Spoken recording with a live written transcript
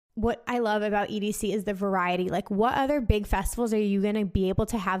what I love about EDC is the variety. Like, what other big festivals are you going to be able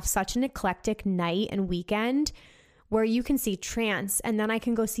to have such an eclectic night and weekend where you can see trance, and then I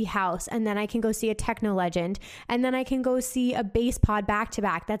can go see house, and then I can go see a techno legend, and then I can go see a bass pod back to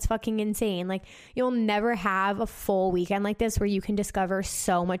back. That's fucking insane. Like, you'll never have a full weekend like this where you can discover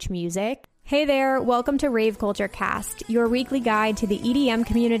so much music. Hey there, welcome to Rave Culture Cast, your weekly guide to the EDM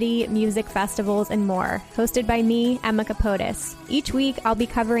community, music festivals, and more, hosted by me, Emma Capotis. Each week, I'll be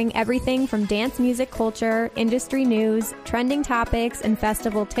covering everything from dance music culture, industry news, trending topics, and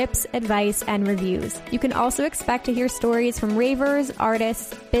festival tips, advice, and reviews. You can also expect to hear stories from ravers,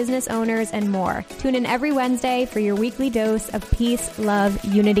 artists, business owners, and more. Tune in every Wednesday for your weekly dose of peace, love,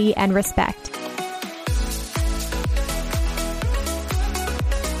 unity, and respect.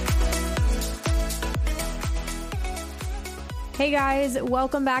 Hey guys,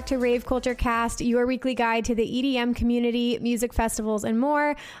 welcome back to Rave Culture Cast, your weekly guide to the EDM community, music festivals, and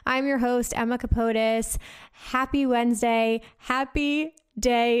more. I'm your host, Emma Capotis. Happy Wednesday. Happy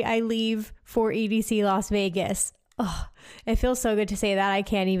day I leave for EDC Las Vegas. Oh, it feels so good to say that. I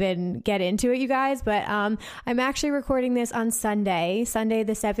can't even get into it, you guys, but I'm actually recording this on Sunday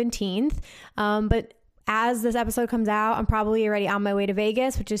the 17th, but as this episode comes out, I'm probably already on my way to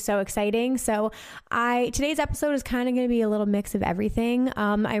Vegas, which is so exciting. So today's episode is kind of going to be a little mix of everything.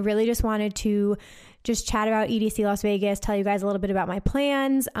 I really just wanted to just chat about EDC Las Vegas, tell you guys a little bit about my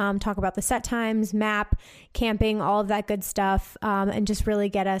plans, talk about the set times, map, camping, all of that good stuff, and just really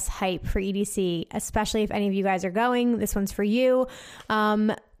get us hype for EDC, especially if any of you guys are going. This one's for you.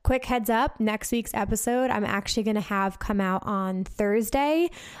 Quick heads up, next week's episode, I'm actually going to have come out on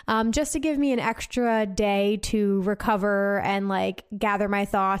Thursday, just to give me an extra day to recover and like gather my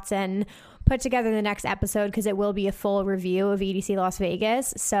thoughts and put together the next episode, because it will be a full review of EDC Las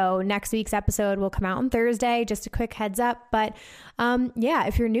Vegas. So next week's episode will come out on Thursday, just a quick heads up. But yeah,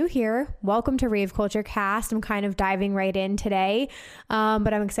 if you're new here, welcome to Rave Culture Cast. I'm kind of diving right in today,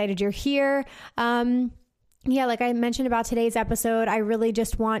 but I'm excited you're here. Yeah, like I mentioned about today's episode, I really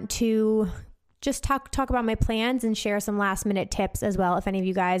just want to just talk about my plans and share some last minute tips as well, if any of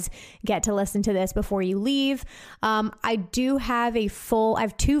you guys get to listen to this before you leave. I do have I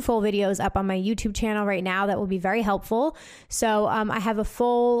have 2 full videos up on my YouTube channel right now that will be very helpful. So I have a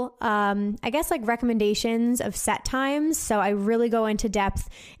full, I guess like recommendations of set times. So I really go into depth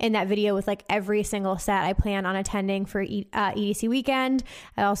in that video with like every single set I plan on attending for EDC weekend.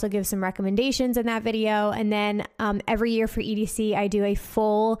 I also give some recommendations in that video. And then every year for EDC, I do a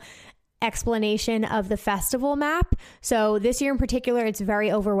full explanation of the festival map. So this year in particular, it's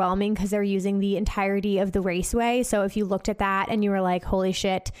very overwhelming because they're using the entirety of the raceway. So if you looked at that and you were like, holy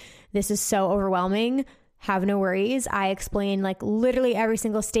shit, this is so overwhelming, have no worries. I explain like literally every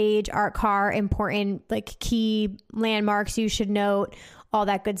single stage, art car, important like key landmarks you should note, all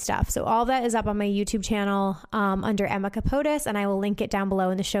that good stuff. So all that is up on my YouTube channel under Emma Capotis, and I will link it down below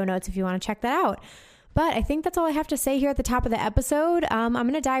in the show notes if you want to check that out. But I think that's all I have to say here at the top of the episode. I'm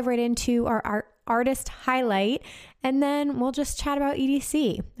going to dive right into our artist highlight, and then we'll just chat about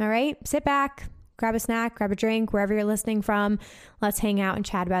EDC. All right, sit back, grab a snack, grab a drink, wherever you're listening from. Let's hang out and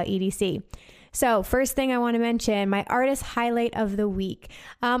chat about EDC. So first thing I want to mention, my artist highlight of the week.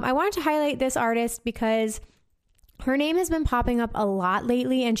 I wanted to highlight this artist because her name has been popping up a lot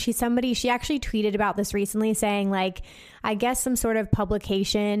lately, and she actually tweeted about this recently, saying like, I guess some sort of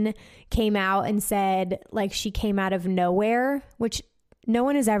publication came out and said like she came out of nowhere, which no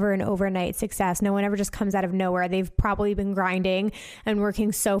one is ever an overnight success. No one ever just comes out of nowhere. They've probably been grinding and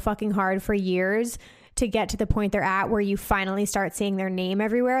working so fucking hard for years to get to the point they're at where you finally start seeing their name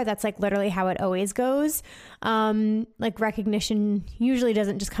everywhere. That's like literally how it always goes. Like recognition usually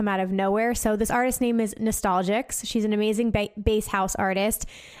doesn't just come out of nowhere. So this artist's name is Nostalgics. She's an amazing bass house artist,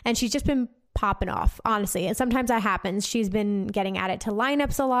 and she's just been popping off, honestly. And sometimes that happens. She's been getting added to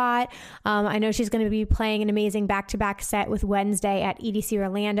lineups a lot. I know she's going to be playing an amazing back-to-back set with Wednesday at EDC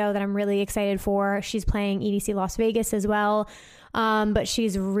Orlando that I'm really excited for. She's playing EDC Las Vegas as well. But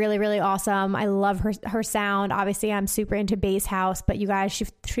she's really, really awesome. I love her sound. Obviously, I'm super into bass house, but you guys,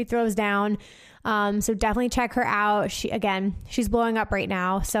 she throws down. So definitely check her out. She's blowing up right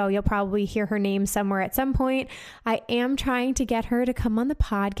now, so you'll probably hear her name somewhere at some point. I am trying to get her to come on the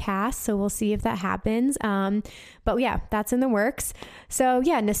podcast, so we'll see if that happens. But yeah, that's in the works. So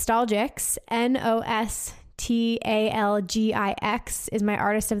yeah, Nostalgics, Nostalgix is my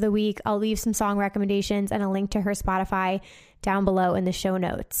artist of the week. I'll leave some song recommendations and a link to her Spotify down below in the show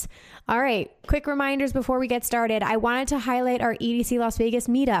notes. All right, quick reminders before we get started. I wanted to highlight our EDC Las Vegas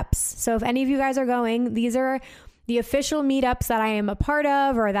meetups. So if any of you guys are going, these are the official meetups that I am a part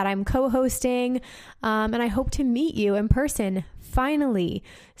of or that I'm co-hosting. And I hope to meet you in person finally.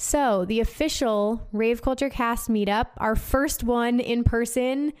 So the official Rave Culture Cast meetup, our first one in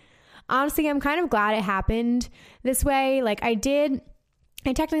person. Honestly, I'm kind of glad it happened this way. Like I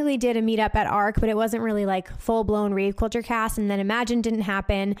technically did a meetup at ARC, but it wasn't really like full blown Rave Culture Cast, and then Imagine didn't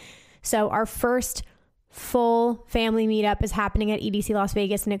happen. So our first full family meetup is happening at EDC Las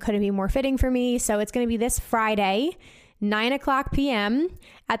Vegas, and it couldn't be more fitting for me. So it's going to be this Friday, 9:00 p.m.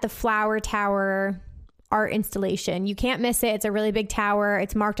 at the Flower Tower art installation. You can't miss it. It's a really big tower.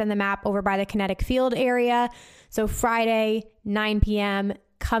 It's marked on the map over by the Kinetic Field area. So Friday, 9 p.m.,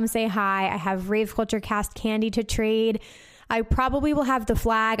 come say hi. I have Rave Culture Cast candy to trade. I probably will have the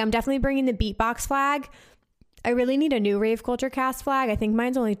flag. I'm definitely bringing the beatbox flag. I really need a new Rave Culture Cast flag. I think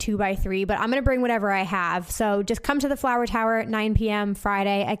mine's only 2x3, but I'm going to bring whatever I have. So just come to the Flower Tower at 9 p.m.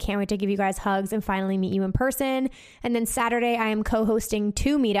 Friday. I can't wait to give you guys hugs and finally meet you in person. And then Saturday, I am co-hosting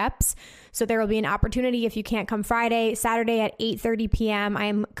 2 meetups. So there will be an opportunity if you can't come Friday. Saturday at 8:30 p.m., I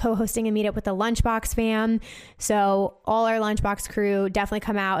am co-hosting a meetup with the Lunchbox fam. So all our Lunchbox crew, definitely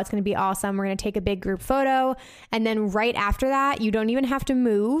come out. It's going to be awesome. We're going to take a big group photo. And then right after that, you don't even have to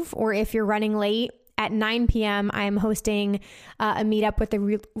move, or if you're running late, at 9 p.m., I am hosting a meetup with the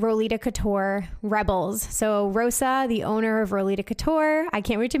Rolita Couture Rebels. So Rosa, the owner of Rolita Couture, I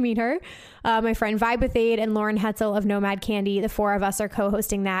can't wait to meet her. My friend Vibe with Aid and Lauren Hetzel of Nomad Candy, the 4 of us are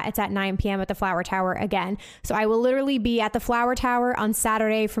co-hosting that. It's at 9 p.m. at the Flower Tower again. So I will literally be at the Flower Tower on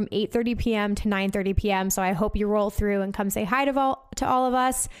Saturday from 8:30 p.m. to 9:30 p.m. So I hope you roll through and come say hi to all of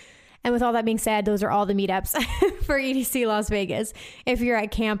us. And with all that being said, those are all the meetups for EDC Las Vegas. If you're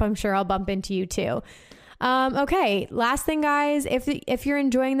at camp, I'm sure I'll bump into you too. Okay, last thing, guys, if you're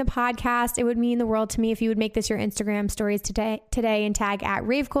enjoying the podcast, it would mean the world to me if you would make this your Instagram stories today and tag at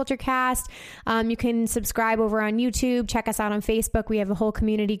Rave Culture Cast. You can subscribe over on YouTube, check us out on Facebook. We have a whole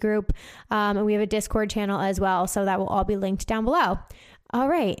community group, and we have a Discord channel as well. So that will all be linked down below. All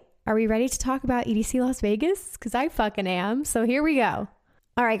right, are we ready to talk about EDC Las Vegas? Because I fucking am. So here we go.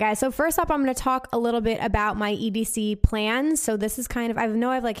 All right, guys. So first up, I'm going to talk a little bit about my EDC plans. So this is kind of, I've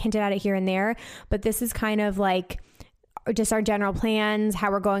like hinted at it here and there, but this is kind of like just our general plans,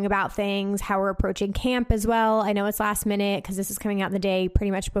 how we're going about things, how we're approaching camp as well. I know it's last minute because this is coming out the day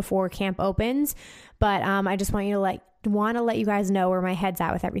pretty much before camp opens, but I just want to let you guys know where my head's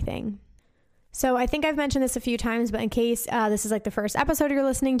at with everything. So I think I've mentioned this a few times, but in case this is like the first episode you're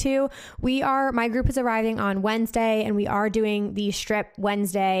listening to, my group is arriving on Wednesday, and we are doing the strip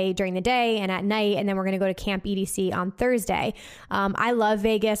Wednesday during the day and at night, and then we're going to go to Camp EDC on Thursday. I love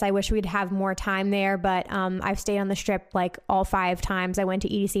Vegas. I wish we'd have more time there, but I've stayed on the strip like all 5 times I went to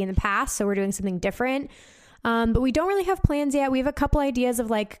EDC in the past, so we're doing something different. But we don't really have plans yet. We have a couple ideas of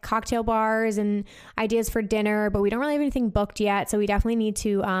like cocktail bars and ideas for dinner, but we don't really have anything booked yet. So we definitely need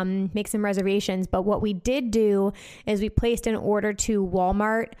to make some reservations. But what we did do is we placed an order to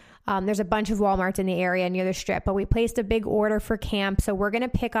Walmart. There's a bunch of Walmarts in the area near the strip, but we placed a big order for camp. So we're going to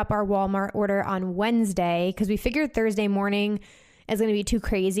pick up our Walmart order on Wednesday because we figured Thursday morning is going to be too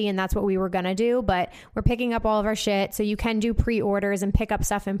crazy, and that's what we were going to do, but we're picking up all of our shit, so you can do pre-orders and pick up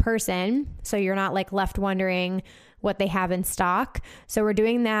stuff in person, so you're not like left wondering what they have in stock. So we're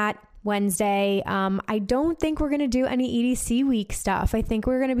doing that Wednesday. I don't think we're going to do any EDC week stuff. I think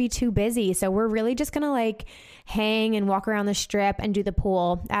we're going to be too busy, so we're really just going to like hang and walk around the strip and do the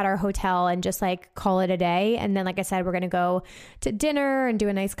pool at our hotel and just like call it a day. And then, like I said, we're going to go to dinner and do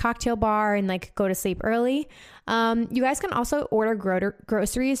a nice cocktail bar and like go to sleep early. You guys can also order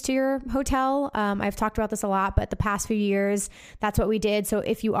groceries to your hotel. I've talked about this a lot, but the past few years, that's what we did. So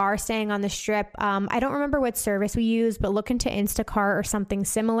if you are staying on the strip, I don't remember what service we use, but look into Instacart or something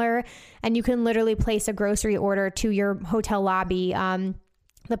similar, and you can literally place a grocery order to your hotel lobby.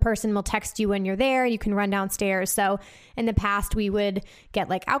 The person will text you when you're there. You can run downstairs. So in the past, we would get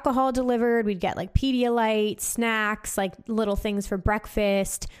like alcohol delivered. We'd get like Pedialyte, snacks, like little things for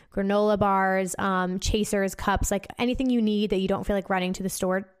breakfast, granola bars, chasers, cups, like anything you need that you don't feel like running to the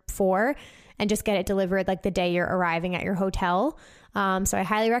store for, and just get it delivered like the day you're arriving at your hotel. So I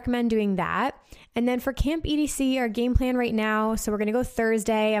highly recommend doing that. And then for Camp EDC, our game plan right now, so we're going to go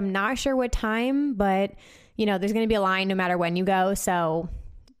Thursday. I'm not sure what time, but there's going to be a line no matter when you go. So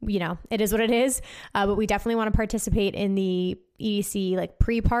it is what it is. But we definitely want to participate in the EDC like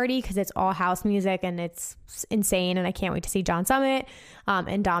pre-party because it's all house music and it's insane. And I can't wait to see John Summit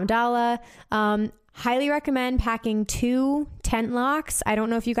and Dom Dalla. Highly recommend packing 2 tent locks. I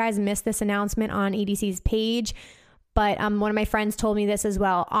don't know if you guys missed this announcement on EDC's page, but one of my friends told me this as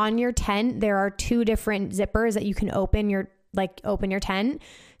well. On your tent, there are 2 different zippers that you can open your like open your tent.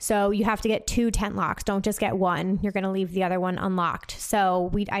 So you have to get 2 tent locks. Don't just get one. You're going to leave the other one unlocked.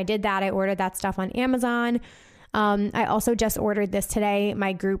 So I did that. I ordered that stuff on Amazon. I also just ordered this today.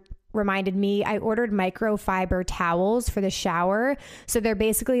 My group reminded me, I ordered microfiber towels for the shower. So they're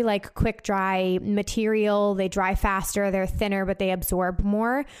basically like quick dry material. They dry faster, they're thinner, but they absorb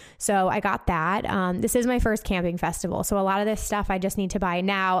more. So I got that. This is my first camping festival. So a lot of this stuff I just need to buy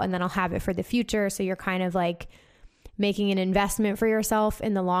now, and then I'll have it for the future. So you're kind of like making an investment for yourself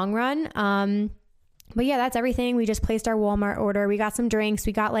in the long run. But yeah, that's everything. We just placed our Walmart order. We got some drinks.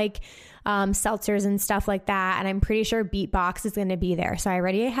 We got like seltzers and stuff like that. And I'm pretty sure Beatbox is going to be there. So I'm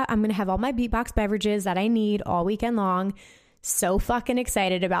going to have all my Beatbox beverages that I need all weekend long. So fucking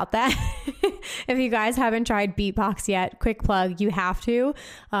excited about that. If you guys haven't tried Beatbox yet, quick plug, you have to.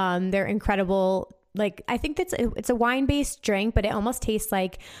 They're incredible. Like, I think it's a wine-based drink, but it almost tastes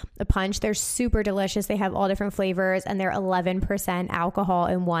like a punch. They're super delicious. They have all different flavors, and they're 11% alcohol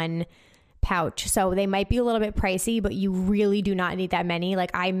in one pouch. So they might be a little bit pricey, but you really do not need that many.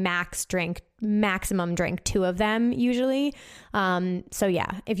 Like, I maximum drink 2 of them usually. So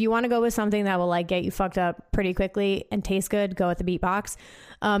yeah, if you want to go with something that will like get you fucked up pretty quickly and taste good, go with the Beatbox.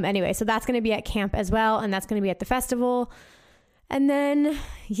 Anyway, so that's going to be at camp as well. And that's going to be at the festival. And then,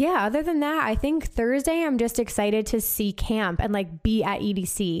 yeah, other than that, I think Thursday, I'm just excited to see camp and like be at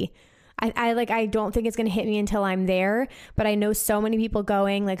EDC. I don't think it's going to hit me until I'm there, but I know so many people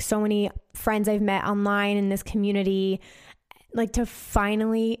going, like so many friends I've met online in this community, like to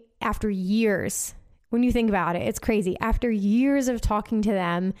finally, after years, when you think about it, it's crazy. After years of talking to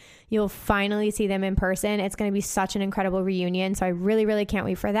them, you'll finally see them in person. It's going to be such an incredible reunion. So I really, really can't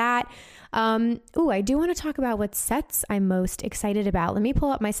wait for that. I do want to talk about what sets I'm most excited about. Let me pull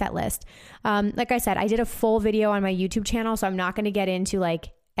up my set list. Like I said, I did a full video on my YouTube channel, so I'm not going to get into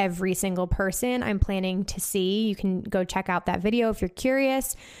like every single person I'm planning to see. You can go check out that video if you're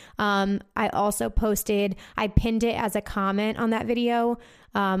curious. I also I pinned it as a comment on that video,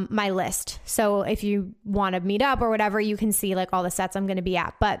 my list. So if you want to meet up or whatever, you can see like all the sets I'm going to be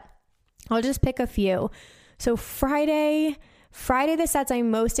at, but I'll just pick a few. So Friday, the sets I'm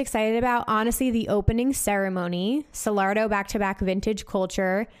most excited about, honestly, the opening ceremony, Solardo back-to-back Vintage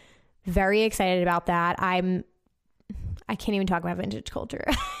Culture. Very excited about that. I can't even talk about Vintage Culture.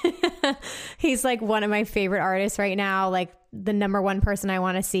 He's like one of my favorite artists right now, like the number one person I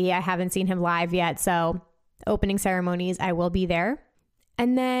want to see. I haven't seen him live yet. So opening ceremonies, I will be there.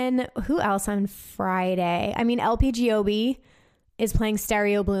 And then who else on Friday? I mean, LPGOB is playing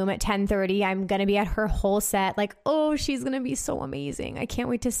Stereo Bloom at 10:30. I'm going to be at her whole set. Like, oh, she's going to be so amazing. I can't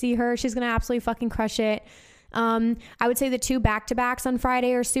wait to see her. She's going to absolutely fucking crush it. I would say the 2 back-to-backs on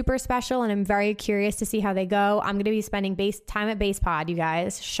Friday are super special, and I'm very curious to see how they go. I'm going to be spending time at Bass Pod, you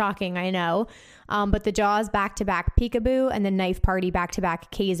guys. Shocking, I know. But the Jaws back-to-back Peekaboo and the Knife Party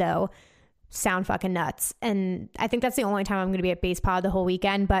back-to-back Keizo sound fucking nuts. And I think that's the only time I'm going to be at Bass Pod the whole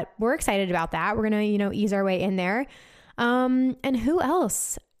weekend, but we're excited about that. We're going to, ease our way in there. And who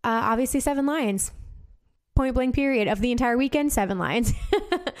else? Obviously 7 Lions. Point blank period of the entire weekend, 7 Lions.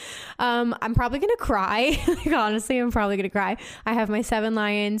 I'm probably going to cry. Like, honestly, I'm probably going to cry. I have my 7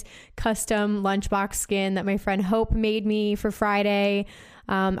 Lions custom lunchbox skin that my friend Hope made me for Friday.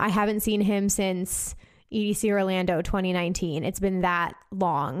 I haven't seen him since EDC Orlando 2019. It's been that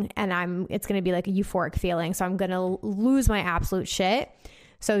long, and it's going to be like a euphoric feeling. So I'm going to lose my absolute shit.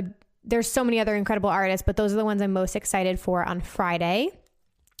 So there's so many other incredible artists, but those are the ones I'm most excited for on Friday.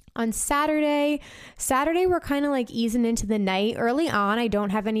 On Saturday, we're kind of like easing into the night. Early on, I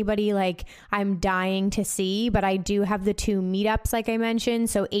don't have anybody like I'm dying to see, but I do have the 2 meetups like I mentioned.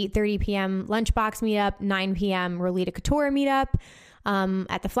 So 8:30 p.m. Lunchbox meetup, 9 p.m. Rolita Couture meetup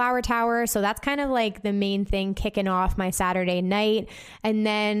at the Flower Tower. So that's kind of like the main thing kicking off my Saturday night. And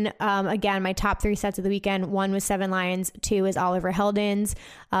then again, my top 3 sets of the weekend, 1 was 7 Lions, 2 is Oliver Heldens.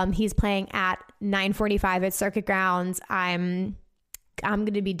 He's playing at 9:45 at Circuit Grounds. I'm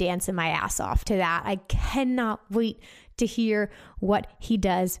going to be dancing my ass off to that. I cannot wait to hear what he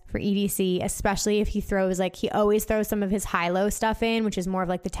does for EDC, especially if he always throws some of his high-low stuff in, which is more of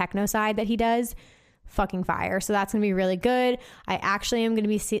like the techno side that he does. Fucking fire. So that's going to be really good. I actually am going to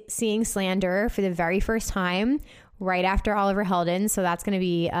be seeing Slander for the very first time right after Oliver Heldens. So that's going to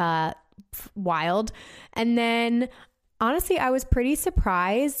be wild. And then honestly, I was pretty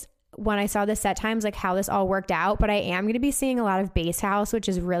surprised when I saw the set times, like how this all worked out, but I am going to be seeing a lot of Bass House, which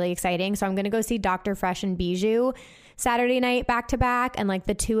is really exciting. So I'm going to go see Dr. Fresh and Bijou Saturday night back to back. And like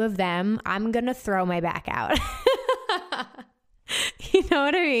the 2 of them, I'm going to throw my back out. You know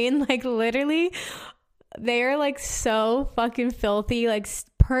what I mean? Like literally they are like so fucking filthy, like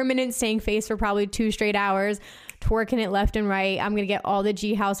permanent stank face for probably 2 straight hours. twerking it left and right. I'm going to get all the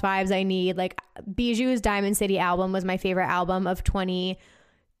G House vibes I need. Like Bijou's Diamond City album was my favorite album of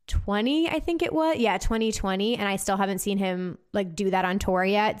 2020, I think it was. Yeah, 2020. And I still haven't seen him like do that on tour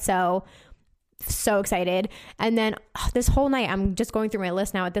yet. So excited. And then this whole night, I'm just going through my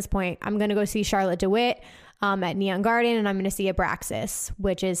list now at this point. I'm going to go see Charlotte DeWitt at Neon Garden, and I'm going to see Abraxas,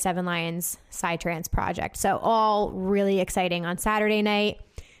 which is Seven Lions Psytrance project. So all really exciting on Saturday night.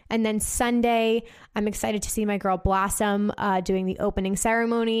 And then Sunday, I'm excited to see my girl Blossom doing the opening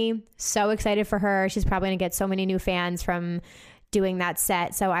ceremony. So excited for her. She's probably going to get so many new fans from doing that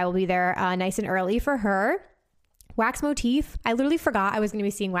set. So I will be there nice and early for her. Wax Motif. I literally forgot I was going to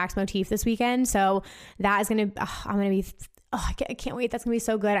be seeing Wax Motif this weekend. So that is going to, I can't wait. That's going to be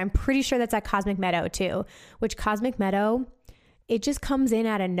so good. I'm pretty sure that's at Cosmic Meadow too, which Cosmic Meadow, it just comes in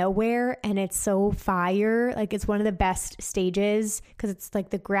out of nowhere and it's so fire. Like it's one of the best stages because it's like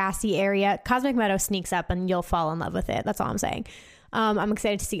the grassy area. Cosmic Meadow sneaks up and you'll fall in love with it. That's all I'm saying. I'm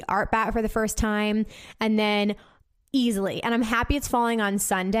excited to see Art Bat for the first time. And then easily, and I'm happy it's falling on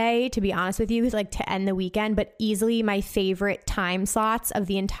Sunday, to be honest with you, like to end the weekend, but easily my favorite time slots of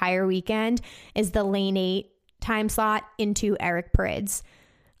the entire weekend is the Lane 8 time slot into Eric Prydz.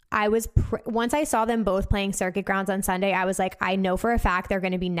 Once I saw them both playing Circuit Grounds on Sunday, I was like, I know for a fact they're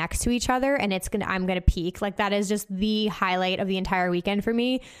going to be next to each other and I'm going to peak. Like that is just the highlight of the entire weekend for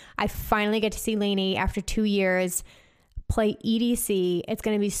me. I finally get to see Lane 8 after 2 years play EDC. It's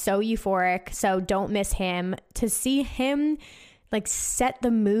going to be so euphoric. So don't miss him. To see him like set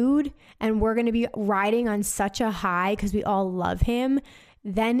the mood, and we're going to be riding on such a high because we all love him.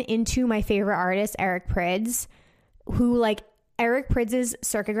 Then into my favorite artist, Eric Prydz, who like Eric Prydz's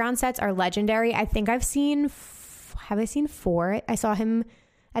Circuit Ground sets are legendary. I think have I seen 4? I saw him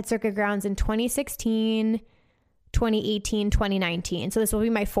at Circuit Grounds in 2016, 2018, 2019. So this will be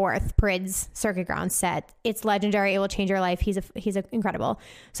my 4th Prydz Circuit Ground set. It's legendary. It will change your life. He's incredible.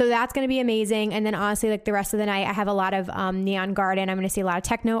 So that's going to be amazing. And then honestly, like the rest of the night, I have a lot of Neon Garden. I'm going to see a lot of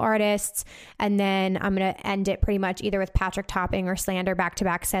techno artists. And then I'm going to end it pretty much either with Patrick Topping or Slander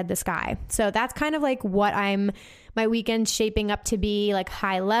back-to-back Said the Sky. So that's kind of like what my weekend shaping up to be, like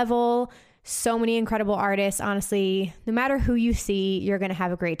high level. So many incredible artists. Honestly, no matter who you see, you're going to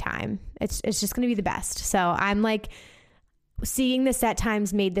have a great time. It's just going to be the best. So I'm like, seeing the set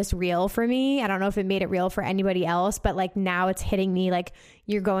times made this real for me. I don't know if it made it real for anybody else, but like now it's hitting me like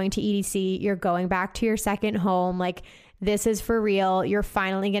you're going to EDC, you're going back to your second home. Like this is for real. You're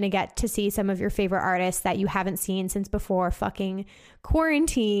finally going to get to see some of your favorite artists that you haven't seen since before fucking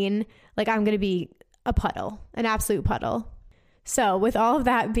quarantine. Like I'm going to be a puddle, an absolute puddle. So with all of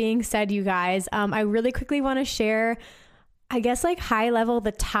that being said, you guys, I really quickly want to share, I guess like high level,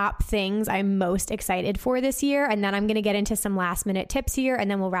 the top things I'm most excited for this year. And then I'm going to get into some last minute tips here and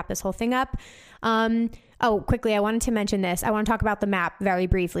then we'll wrap this whole thing up. Quickly, I wanted to mention this. I want to talk about the map very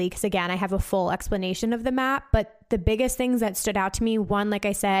briefly because again, I have a full explanation of the map, but the biggest things that stood out to me, one, like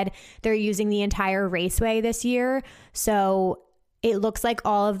I said, they're using the entire raceway this year. So it looks like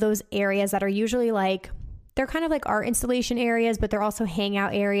all of those areas that are usually like, they're kind of like art installation areas, but they're also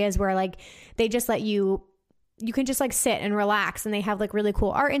hangout areas where like they just let you can just like sit and relax, and they have like really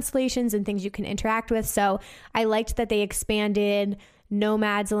cool art installations and things you can interact with. So I liked that they expanded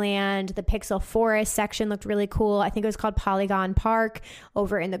Nomad's Land. The Pixel Forest section looked really cool. I think it was called Polygon Park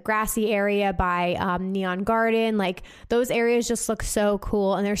over in the grassy area by Neon Garden. Like those areas just look so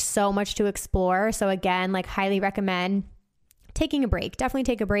cool and there's so much to explore. So again, like highly recommend taking a break. Definitely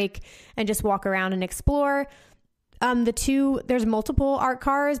take a break and just walk around and explore. There's multiple art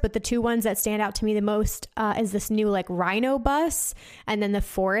cars, but the two ones that stand out to me the most is this new like Rhino bus and then the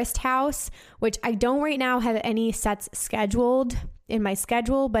Forest House, which I don't right now have any sets scheduled in my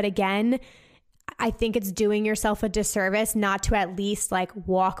schedule. But again, I think it's doing yourself a disservice not to at least like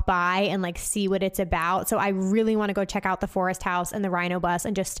walk by and like see what it's about. So I really want to go check out the Forest House and the Rhino bus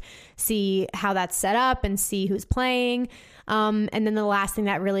and just see how that's set up and see who's playing. And then the last thing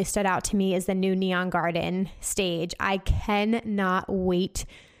that really stood out to me is the new Neon Garden stage. I cannot wait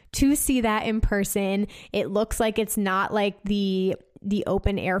to see that in person. It looks like it's not like the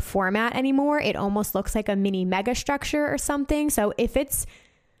open air format anymore. It almost looks like a mini mega structure or something. So if it's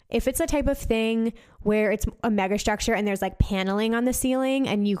a type of thing where it's a mega structure and there's like paneling on the ceiling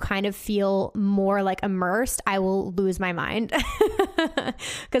and you kind of feel more like immersed, I will lose my mind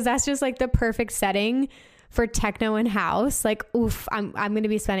because that's just like the perfect setting for techno and house. Like, oof, I'm going to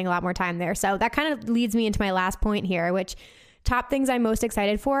be spending a lot more time there. So that kind of leads me into my last point here, which top things I'm most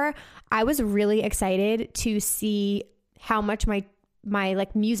excited for. I was really excited to see how much my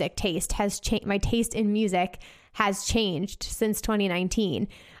like music taste has changed. My taste in music has changed since 2019.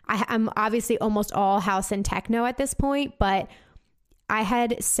 I'm obviously almost all house and techno at this point, but I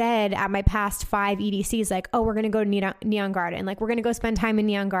had said at my past 5 EDCs, like, oh, we're going to go to Neon Garden. Like, we're going to go spend time in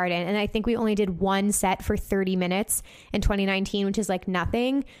Neon Garden. And I think we only did one set for 30 minutes in 2019, which is like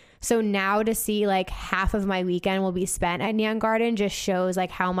nothing. So now to see like half of my weekend will be spent at Neon Garden just shows like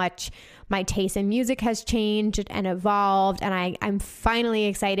how much my taste in music has changed and evolved. And I'm finally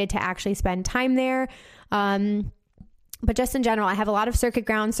excited to actually spend time there. But just in general, I have a lot of Circuit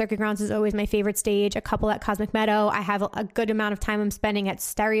Grounds. Circuit Grounds is always my favorite stage. A couple at Cosmic Meadow. I have a good amount of time I'm spending at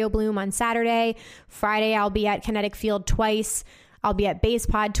Stereo Bloom on Saturday. Friday, I'll be at Kinetic Field twice. I'll be at Bass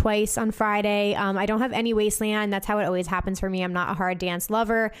Pod twice on Friday. I don't have any Wasteland. That's how it always happens for me. I'm not a hard dance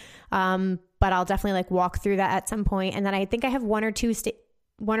lover, but I'll definitely like walk through that at some point. And then I think I have one or two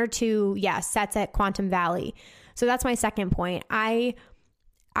sets at Quantum Valley. So that's my second point. I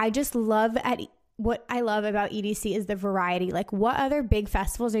just love what I love about EDC is the variety. Like, what other big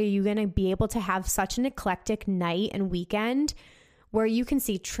festivals are you going to be able to have such an eclectic night and weekend where you can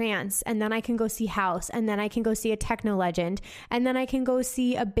see trance, and then I can go see house, and then I can go see a techno legend, and then I can go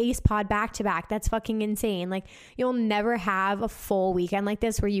see a bass pod back to back? That's fucking insane. Like, you'll never have a full weekend like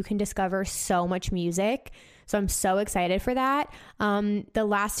this where you can discover so much music. So I'm so excited for that. The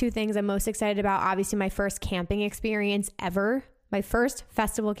last 2 things I'm most excited about, obviously my first camping experience ever. My first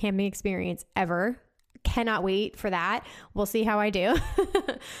festival camping experience ever. Cannot wait for that. We'll see how I do.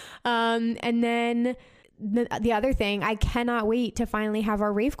 And then the other thing, I cannot wait to finally have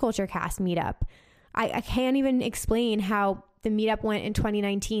our Rave Culture Cast meetup. I can't even explain how the meetup went in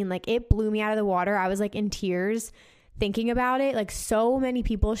 2019. Like, it blew me out of the water. I was like in tears thinking about it. Like, so many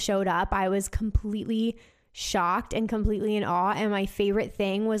people showed up. I was completely shocked and completely in awe. And my favorite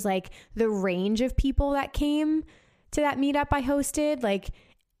thing was like the range of people that came to that meetup I hosted. Like,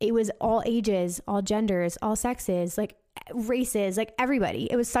 it was all ages, all genders, all sexes, like races, like everybody.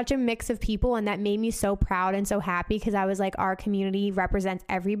 It was such a mix of people, and that made me so proud and so happy, because I was like, our community represents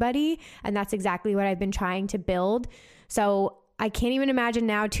everybody, and that's exactly what I've been trying to build. So I can't even imagine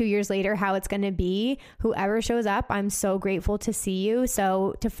now, 2 years later, how it's going to be. Whoever shows up, I'm so grateful to see you.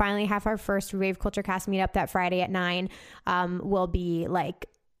 So to finally have our first Rave Culture Cast meetup that Friday at 9 will be like,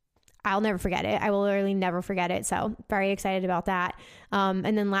 I'll never forget it. I will literally never forget it. So very excited about that.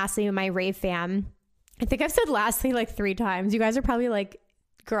 And then lastly, my rave fam. I think I've said lastly like 3 times. You guys are probably like,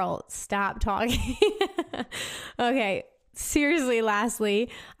 girl, stop talking. Okay. Seriously,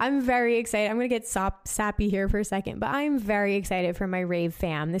 lastly, I'm very excited. I'm going to get sappy here for a second, but I'm very excited for my rave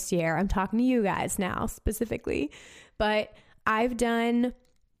fam this year. I'm talking to you guys now specifically, but I've done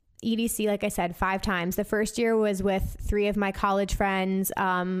EDC, like I said, 5 times. The first year was with 3 of my college friends,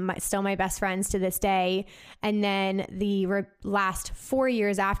 still my best friends to this day. And then the last 4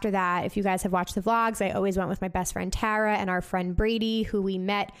 years after that, if you guys have watched the vlogs, I always went with my best friend Tara and our friend Brady, who we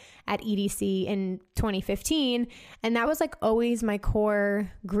met at EDC in 2015. And that was like always my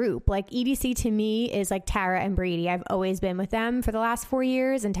core group. Like, EDC to me is like Tara and Brady. I've always been with them for the last 4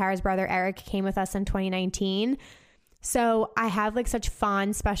 years, and Tara's brother Eric came with us in 2019. So I have like such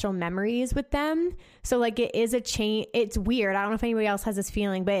fond, special memories with them. So like, it is a change. It's weird. I don't know if anybody else has this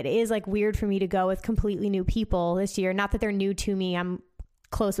feeling, but it is like weird for me to go with completely new people this year. Not that they're new to me. I'm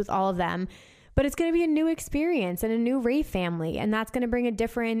close with all of them, but it's going to be a new experience and a new rave family. And that's going to bring a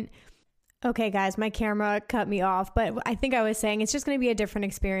different, okay guys, my camera cut me off, but I think I was saying it's just going to be a different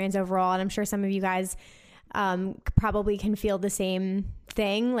experience overall. And I'm sure some of you guys probably can feel the same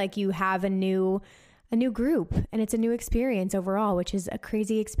thing. Like, you have a new group, and it's a new experience overall, which is a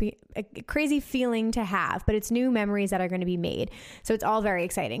crazy feeling to have, but it's new memories that are going to be made. So it's all very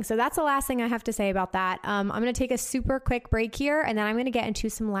exciting. So that's the last thing I have to say about that. I'm going to take a super quick break here, and then I'm going to get into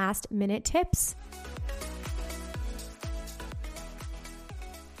some last minute tips.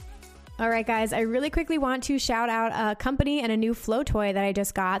 All right, guys, I really quickly want to shout out a company and a new flow toy that I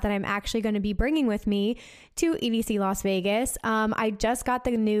just got that I'm actually going to be bringing with me to EDC Las Vegas. I just got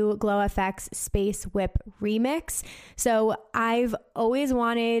the new GlowFX Space Whip Remix. So I've always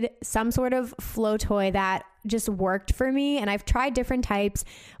wanted some sort of flow toy that just worked for me, and I've tried different types,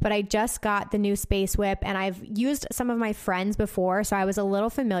 but I just got the new Space Whip, and I've used some of my friends before, so I was a little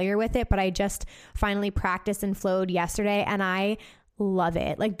familiar with it, but I just finally practiced and flowed yesterday, and I love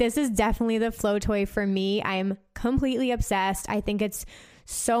it. Like, this is definitely the flow toy for me. I'm completely obsessed. I think it's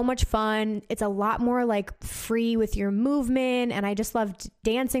So much fun. It's a lot more like free with your movement, and I just loved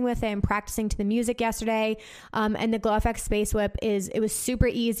dancing with it and practicing to the music yesterday. And the GlowFX Space Whip it was super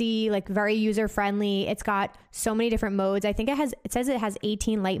easy, like very user friendly. It's got so many different modes. I think it says it has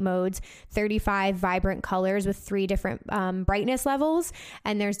 18 light modes, 35 vibrant colors with 3 different brightness levels,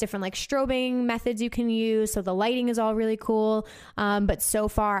 and there's different like strobing methods you can use. So the lighting is all really cool. But so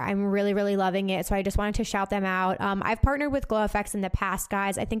far I'm really, really loving it. So I just wanted to shout them out. I've partnered with GlowFX in the past, guys.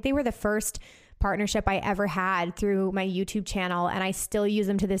 I think they were the first partnership I ever had through my YouTube channel, and I still use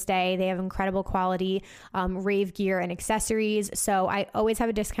them to this day. They have incredible quality rave gear and accessories. So I always have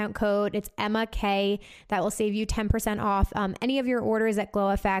a discount code. It's Emma K. That will save you 10% off any of your orders at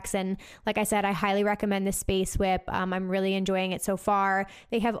GlowFX. And like I said, I highly recommend the Space Whip. I'm really enjoying it so far.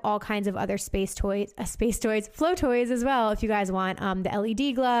 They have all kinds of other flow toys as well if you guys want. The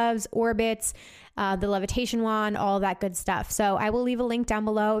LED gloves, orbits, the levitation wand, all that good stuff. So I will leave a link down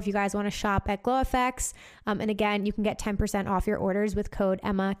below if you guys want to shop at GlowFX. And again, you can get 10% off your orders with code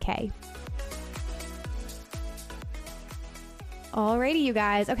EmmaK. Alrighty, you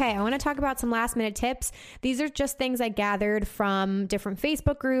guys. Okay, I want to talk about some last minute tips. These are just things I gathered from different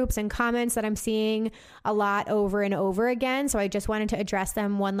Facebook groups and comments that I'm seeing a lot over and over again. So I just wanted to address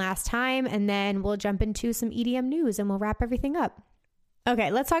them one last time, and then we'll jump into some EDM news and we'll wrap everything up.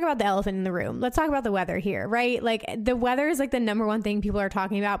 Okay, let's talk about the elephant in the room. Let's talk about the weather here, right? Like the weather is like the number one thing people are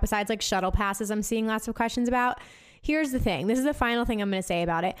talking about besides like shuttle passes I'm seeing lots of questions about. Here's the thing. This is the final thing I'm going to say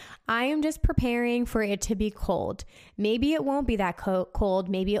about it. I am just preparing for it to be cold. Maybe it won't be that cold.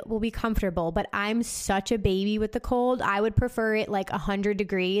 Maybe it will be comfortable, but I'm such a baby with the cold. I would prefer it like 100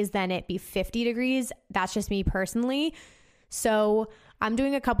 degrees than it be 50 degrees. That's just me personally. So I'm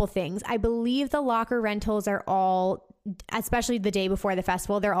doing a couple things. I believe the locker rentals are all, especially the day before the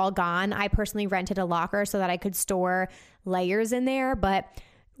festival, they're all gone. I personally rented a locker so that I could store layers in there, but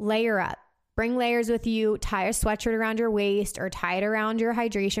layer up. Bring layers with you, tie a sweatshirt around your waist or tie it around your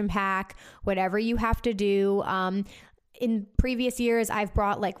hydration pack, whatever you have to do. In previous years, I've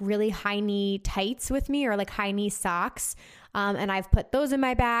brought like really high knee tights with me or like high knee socks. And I've put those in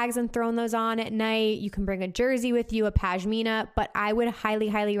my bags and thrown those on at night. You can bring a jersey with you, a pashmina, but I would highly,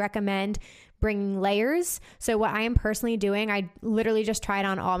 highly recommend bringing layers. So what I am personally doing, I literally just tried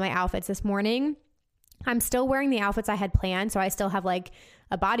on all my outfits this morning. I'm still wearing the outfits I had planned. So I still have like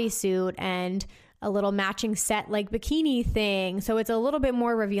a bodysuit and a little matching set like bikini thing. So it's a little bit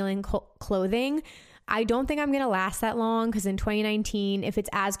more revealing clothing. I don't think I'm going to last that long because in 2019, if it's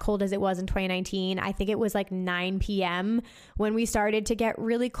as cold as it was in 2019, I think it was like 9 p.m. when we started to get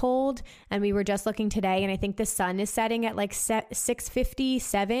really cold, and we were just looking today, and I think the sun is setting at like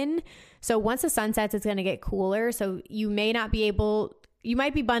 6:57. So once the sun sets, it's going to get cooler. So you might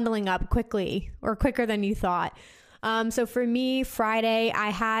be bundling up quickly or quicker than you thought. So for me, Friday,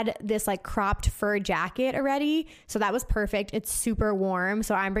 I had this like cropped fur jacket already. So that was perfect. It's super warm.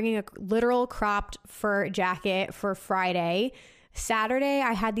 So I'm bringing a literal cropped fur jacket for Friday. Saturday,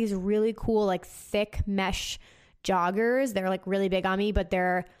 I had these really cool, like thick mesh joggers. They're like really big on me, but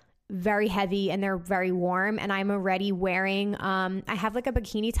they're very heavy and they're very warm, and I'm already wearing I have like a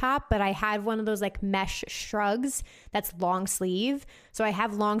bikini top, but I had one of those like mesh shrugs that's long sleeve. So I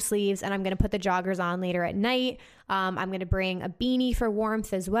have long sleeves, and I'm going to put the joggers on later at night. I'm going to bring a beanie for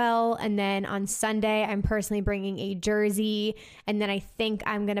warmth as well, and then on Sunday I'm personally bringing a jersey, and then I think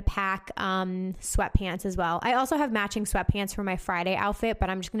I'm going to pack sweatpants as well. I also have matching sweatpants for my Friday outfit, but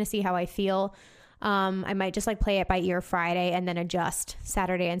I'm just going to see how I feel. I might just like play it by ear Friday and then adjust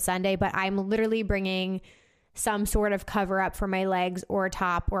Saturday and Sunday, but I'm literally bringing some sort of cover up for my legs or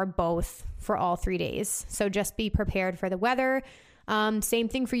top or both for all 3 days. So just be prepared for the weather. Same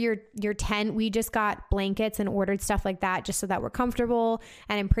thing for your tent. We just got blankets and ordered stuff like that just so that we're comfortable.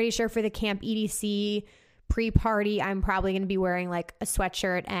 And I'm pretty sure for the Camp EDC pre-party, I'm probably going to be wearing like a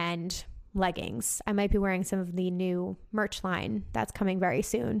sweatshirt and leggings. I might be wearing some of the new merch line that's coming very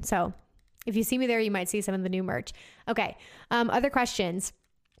soon. So if you see me there, you might see some of the new merch. Okay. Other questions.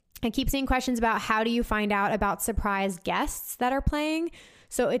 I keep seeing questions about how do you find out about surprise guests that are playing.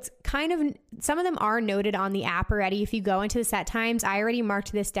 So it's kind of, some of them are noted on the app already. If you go into the set times, I already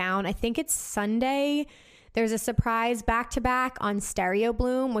marked this down. I think it's Sunday. There's a surprise back-to-back on Stereo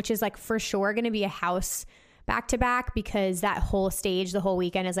Bloom, which is like for sure going to be a house back-to-back because that whole stage, the whole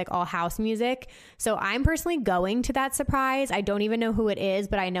weekend is like all house music. So I'm personally going to that surprise. I don't even know who it is,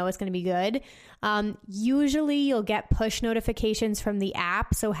 but I know it's going to be good. Usually you'll get push notifications from the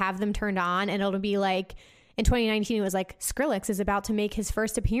app, so have them turned on and it'll be like in 2019, it was like Skrillex is about to make his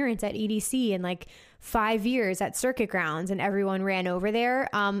first appearance at EDC in like 5 years at Circuit Grounds, and everyone ran over there.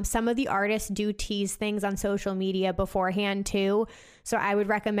 Some of the artists do tease things on social media beforehand too. So I would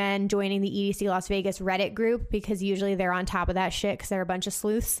recommend joining the EDC Las Vegas Reddit group, because usually they're on top of that shit because they're a bunch of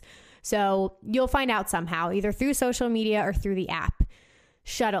sleuths. So you'll find out somehow, either through social media or through the app.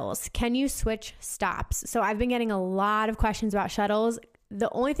 Shuttles. Can you switch stops? So I've been getting a lot of questions about shuttles.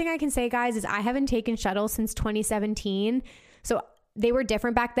 The only thing I can say, guys, is I haven't taken shuttles since 2017. So they were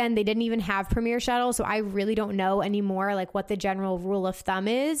different back then. They didn't even have Premier shuttles. So I really don't know anymore like what the general rule of thumb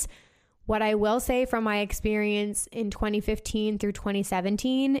is. What I will say from my experience in 2015 through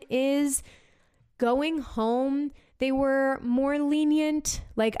 2017 is going home, they were more lenient.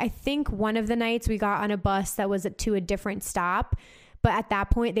 Like I think one of the nights we got on a bus that was to a different stop. But at that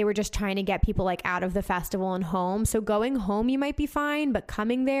point, they were just trying to get people like out of the festival and home. So going home, you might be fine, but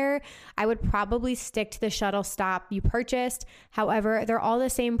coming there, I would probably stick to the shuttle stop you purchased. However, they're all the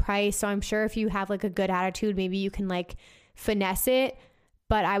same price. So I'm sure if you have like a good attitude, maybe you can like finesse it.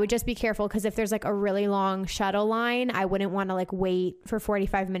 But I would just be careful, because if there's like a really long shuttle line, I wouldn't want to like wait for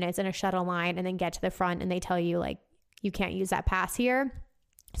 45 minutes in a shuttle line and then get to the front and they tell you like, you can't use that pass here.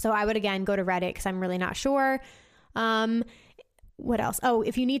 So I would again go to Reddit, because I'm really not sure. What else? Oh,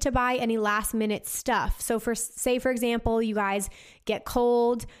 if you need to buy any last minute stuff. So for example, you guys get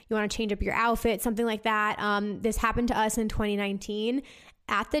cold, you want to change up your outfit, something like that. This happened to us in 2019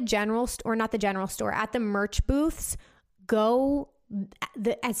 at the at the merch booths. Go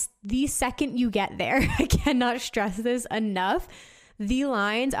the second you get there. I cannot stress this enough. The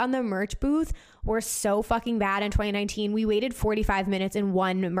lines on the merch booth were so fucking bad in 2019. We waited 45 minutes in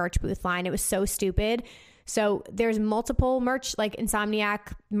one merch booth line. It was so stupid. So there's multiple merch, like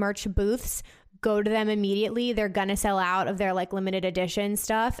Insomniac merch booths. Go to them immediately. They're gonna sell out of their like limited edition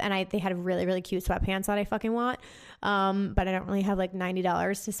stuff. And they had really, really cute sweatpants that I fucking want. But I don't really have like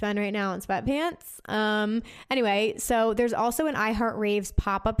 $90 to spend right now on sweatpants. Anyway, so there's also an iHeart Raves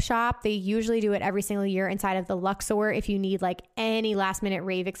pop-up shop. They usually do it every single year inside of the Luxor if you need like any last minute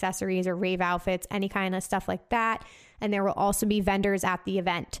rave accessories or rave outfits, any kind of stuff like that. And there will also be vendors at the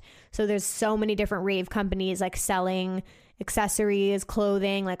event. So there's so many different rave companies like selling accessories,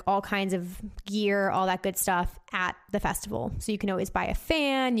 clothing, like all kinds of gear, all that good stuff at the festival. So you can always buy a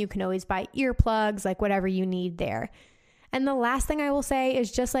fan, you can always buy earplugs, like whatever you need there. And the last thing I will say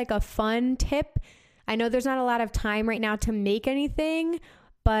is just like a fun tip. I know there's not a lot of time right now to make anything,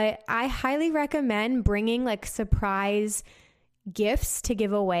 but I highly recommend bringing like surprise gifts to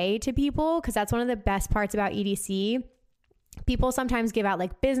give away to people, because that's one of the best parts about EDC. People sometimes give out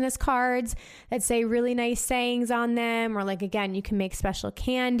like business cards that say really nice sayings on them, or like, again, you can make special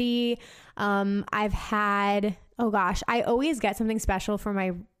candy. I've had, I always get something special for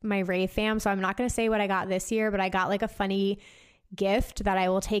my rave fam. So I'm not going to say what I got this year, but I got like a funny gift that I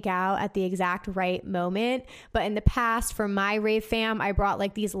will take out at the exact right moment. But in the past, for my rave fam, I brought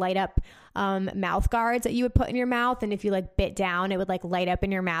like these light up mouth guards that you would put in your mouth, and if you like bit down, it would like light up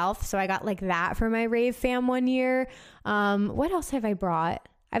in your mouth. So I got like that for my rave fam one year. What else have I brought?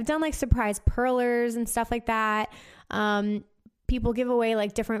 I've done like surprise perlers and stuff like that. People give away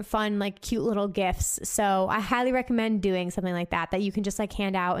like different fun, like cute little gifts. So I highly recommend doing something like that you can just like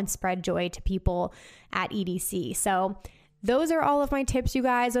hand out and spread joy to people at EDC. So those are all of my tips, you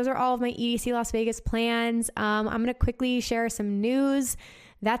guys. Those are all of my EDC Las Vegas plans. I'm going to quickly share some news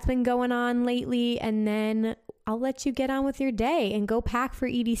that's been going on lately, and then I'll let you get on with your day and go pack for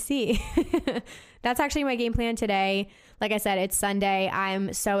EDC. That's actually my game plan today. Like I said, it's Sunday.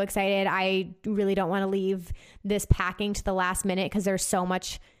 I'm so excited. I really don't want to leave this packing to the last minute because there's so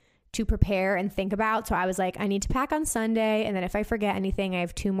much to prepare and think about. So I was like, I need to pack on Sunday, and then if I forget anything, I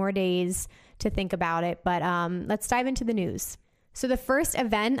have 2 more days to think about it. But let's dive into the news. So the first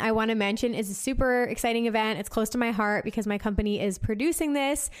event I want to mention is a super exciting event. It's close to my heart because my company is producing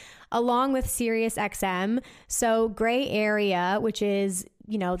this along with SiriusXM. So Gray Area, which is,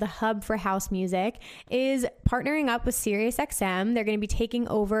 the hub for house music, is partnering up with SiriusXM. They're going to be taking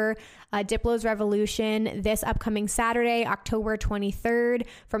over Diplo's Revolution this upcoming Saturday, October 23rd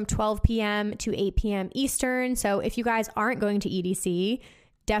from 12 p.m. to 8 p.m. Eastern. So if you guys aren't going to EDC,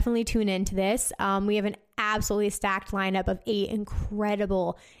 definitely tune into this. We have an absolutely stacked lineup of 8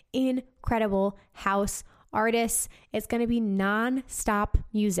 incredible house artists. It's going to be non-stop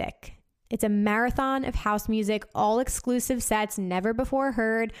music. It's a marathon of house music, all exclusive sets, never before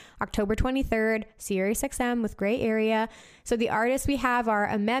heard. October 23rd, SiriusXM with Gray Area. So the artists we have are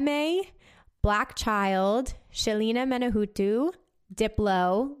Ameme, Black Child, Shelina Menahutu,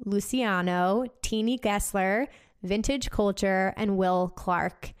 Diplo, Luciano, Teeny Gessler, Vintage Culture, and Will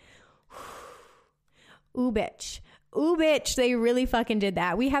Clark. Ooh, bitch. They really fucking did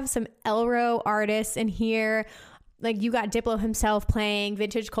that. We have some Elro artists in here. Like, you got Diplo himself playing,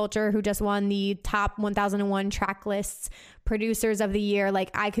 Vintage Culture, who just won the top 1001 track lists, producers of the year. Like,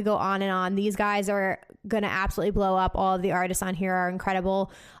 I could go on and on. These guys are going to absolutely blow up. All of the artists on here are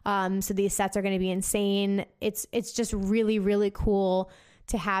incredible. So these sets are going to be insane. It's just really, really cool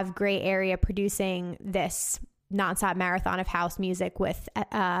to have Gray Area producing this nonstop marathon of house music with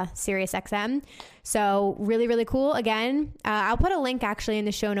SiriusXM. So really, really cool. Again, I'll put a link actually in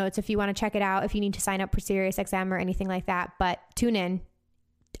the show notes if you want to check it out, if you need to sign up for SiriusXM or anything like that. But tune in.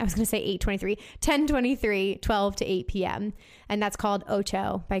 I was going to say 10:23, 12 to 8 p.m. And that's called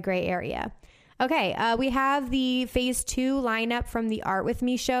Ocho by Gray Area. Okay, we have the phase 2 lineup from the Art With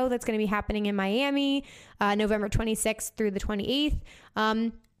Me show that's going to be happening in Miami, November 26th through the 28th.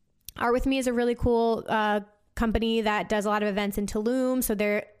 Art With Me is a really cool company that does a lot of events in Tulum. So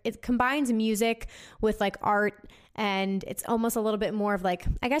it combines music with like art, and it's almost a little bit more of like,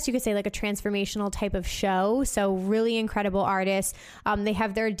 I guess you could say like a transformational type of show. So really incredible artists. They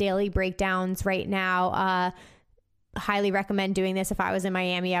have their daily breakdowns right now. Highly recommend doing this. If I was in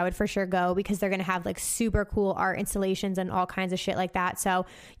Miami, I would for sure go, because they're going to have like super cool art installations and all kinds of shit like that. So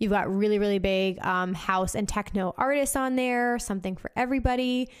you've got really, really big house and techno artists on there, something for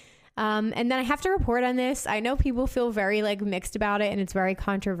everybody. And then I have to report on this. I know people feel very like mixed about it and it's very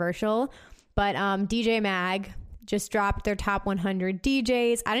controversial, but DJ Mag just dropped their top 100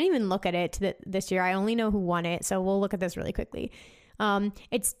 DJs. I didn't even look at it this year. I only know who won it. So we'll look at this really quickly.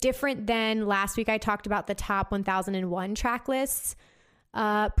 It's different than last week. I talked about the top 1001 track lists,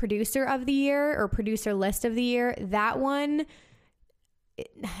 producer of the year or producer list of the year. That one,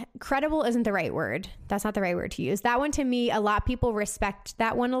 credible isn't the right word. That's not the right word to use. That one, to me, a lot of people respect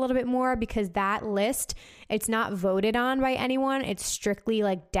that one a little bit more, because that list, it's not voted on by anyone. It's strictly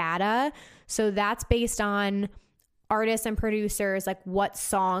like data. So that's based on artists and producers, like what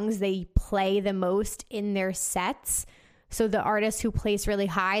songs they play the most in their sets. So the artists who place really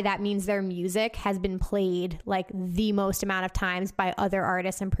high, that means their music has been played like the most amount of times by other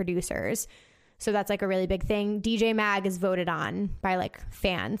artists and producers. So that's like a really big thing. DJ Mag is voted on by like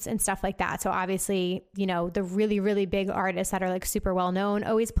fans and stuff like that. So obviously, you know, the really, really big artists that are like super well known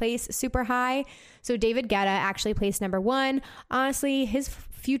always place super high. So David Guetta actually placed number 1. Honestly, his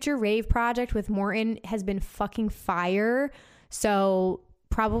Future Rave project with Morton has been fucking fire. So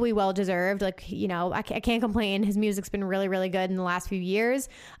probably well deserved. Like, you know, I can't complain. His music's been really, really good in the last few years.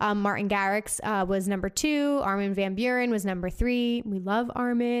 Martin Garrix was number 2. Armin van Buuren was number 3. We love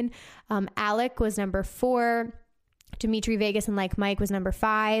Armin. Alec was number 4. Dimitri Vegas and Like Mike was number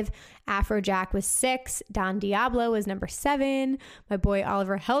 5. Afrojack was 6. Don Diablo was number 7. My boy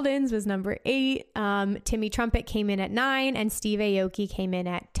Oliver Heldens was number 8. Timmy Trumpet came in at 9, and Steve Aoki came in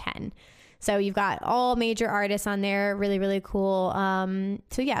at 10. So you've got all major artists on there. Really, really cool.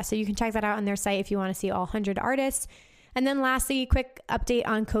 So you can check that out on their site if you want to see all 100 artists. And then lastly, quick update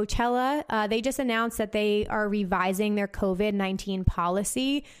on Coachella. They just announced that they are revising their COVID-19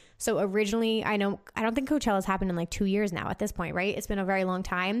 policy. So originally, I don't think Coachella's happened in like 2 years now at this point, right? It's been a very long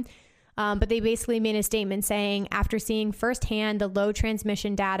time. But they basically made a statement saying, after seeing firsthand the low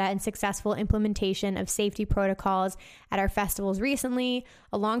transmission data and successful implementation of safety protocols at our festivals recently,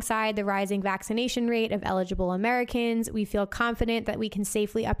 alongside the rising vaccination rate of eligible Americans, we feel confident that we can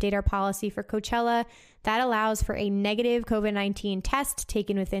safely update our policy for Coachella that allows for a negative COVID-19 test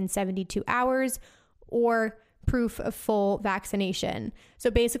taken within 72 hours or proof of full vaccination.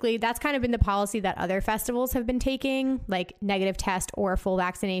 So basically, that's kind of been the policy that other festivals have been taking, like negative test or full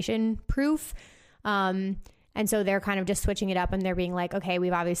vaccination proof. And so they're kind of just switching it up, and they're being like, okay,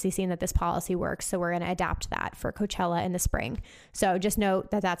 we've obviously seen that this policy works, so we're going to adapt that for Coachella in the spring. So just note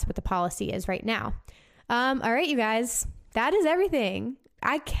that that's what the policy is right now. All right, you guys, that is everything.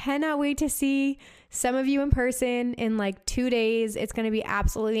 I cannot wait to see some of you in person in like 2 days. It's going to be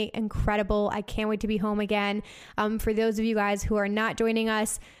absolutely incredible. I can't wait to be home again. For those of you guys who are not joining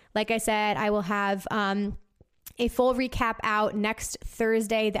us, like I said, I will have a full recap out next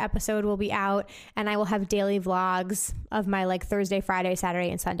Thursday. The episode will be out, and I will have daily vlogs of my like Thursday, Friday, Saturday,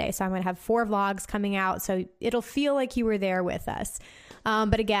 and Sunday. So I'm going to have 4 vlogs coming out. So it'll feel like you were there with us.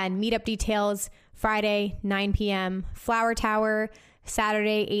 But again, meetup details, Friday, 9 p.m., Flower Tower.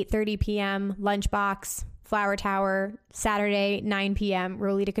 Saturday, 8:30 p.m., Lunchbox, Flower Tower. Saturday, 9 p.m.,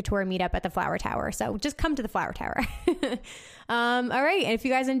 Rolita Couture meetup at the Flower Tower. So just come to the Flower Tower. All right. And if you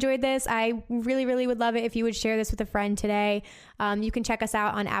guys enjoyed this, I really, really would love it if you would share this with a friend today. You can check us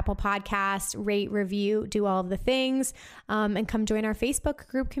out on Apple Podcasts, rate, review, do all of the things, and come join our Facebook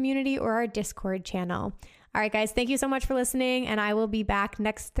group community or our Discord channel. All right, guys, thank you so much for listening, and I will be back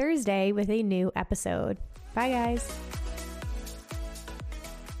next Thursday with a new episode. Bye, guys.